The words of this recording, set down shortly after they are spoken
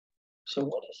So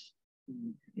what is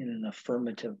in an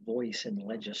affirmative voice in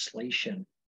legislation?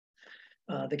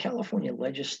 The California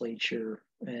legislature,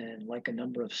 and like a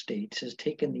number of states, has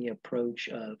taken the approach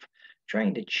of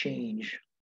trying to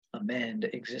amend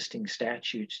existing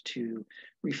statutes to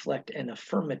reflect an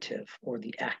affirmative or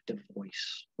the active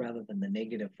voice rather than the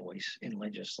negative voice in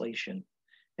legislation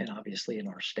and obviously in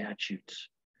our statutes.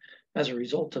 As a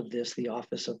result of this, the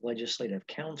Office of Legislative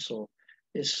Counsel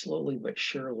is slowly but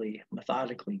surely,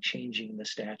 methodically changing the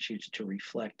statutes to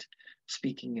reflect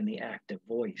speaking in the active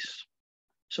voice.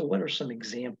 So, what are some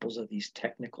examples of these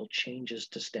technical changes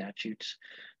to statutes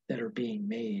that are being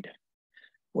made?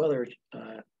 Well,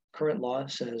 current law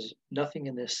says nothing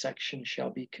in this section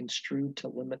shall be construed to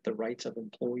limit the rights of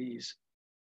employees.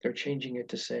 They're changing it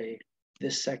to say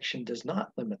this section does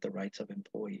not limit the rights of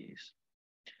employees.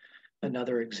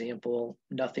 Another example,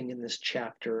 nothing in this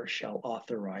chapter shall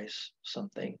authorize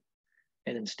something.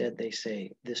 And instead they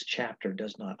say, this chapter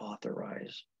does not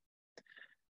authorize.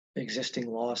 Existing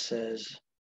law says,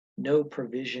 no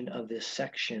provision of this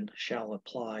section shall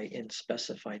apply in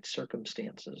specified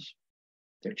circumstances.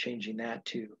 They're changing that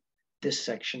to, this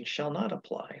section shall not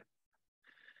apply.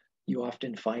 You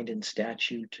often find in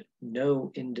statute,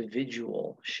 no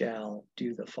individual shall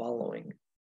do the following.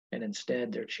 And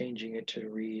instead they're changing it to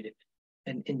read,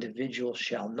 an individual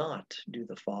shall not do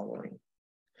the following.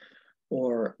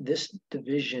 Or this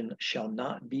division shall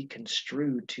not be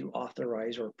construed to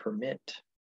authorize or permit.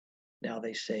 Now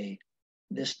they say,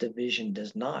 this division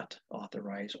does not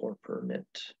authorize or permit.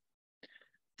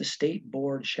 The state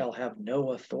board shall have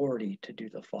no authority to do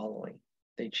the following.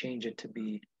 They change it to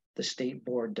be, the state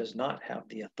board does not have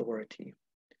the authority.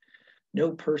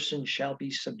 No person shall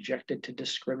be subjected to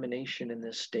discrimination in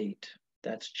this state.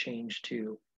 That's changed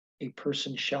to, a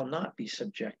person shall not be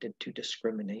subjected to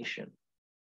discrimination.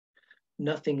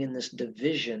 Nothing in this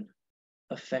division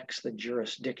affects the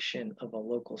jurisdiction of a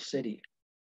local city.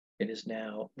 It is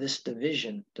now, this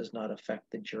division does not affect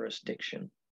the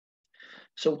jurisdiction.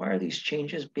 So why are these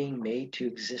changes being made to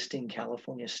existing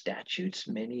California statutes,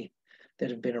 many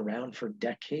that have been around for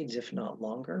decades, if not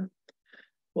longer?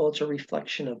 Well, it's a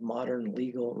reflection of modern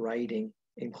legal writing,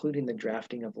 including the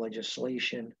drafting of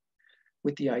legislation,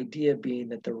 with the idea being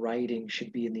that the writing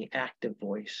should be in the active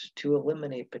voice to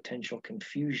eliminate potential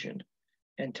confusion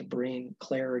and to bring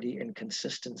clarity and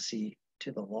consistency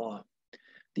to the law.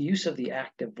 The use of the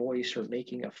active voice or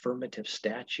making affirmative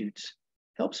statutes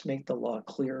helps make the law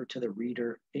clearer to the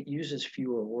reader. It uses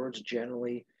fewer words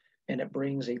generally, and it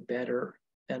brings a better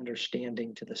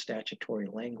understanding to the statutory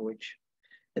language.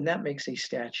 And that makes a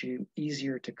statute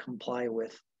easier to comply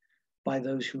with by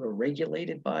those who are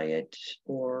regulated by it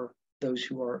or those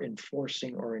who are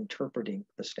enforcing or interpreting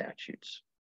the statutes.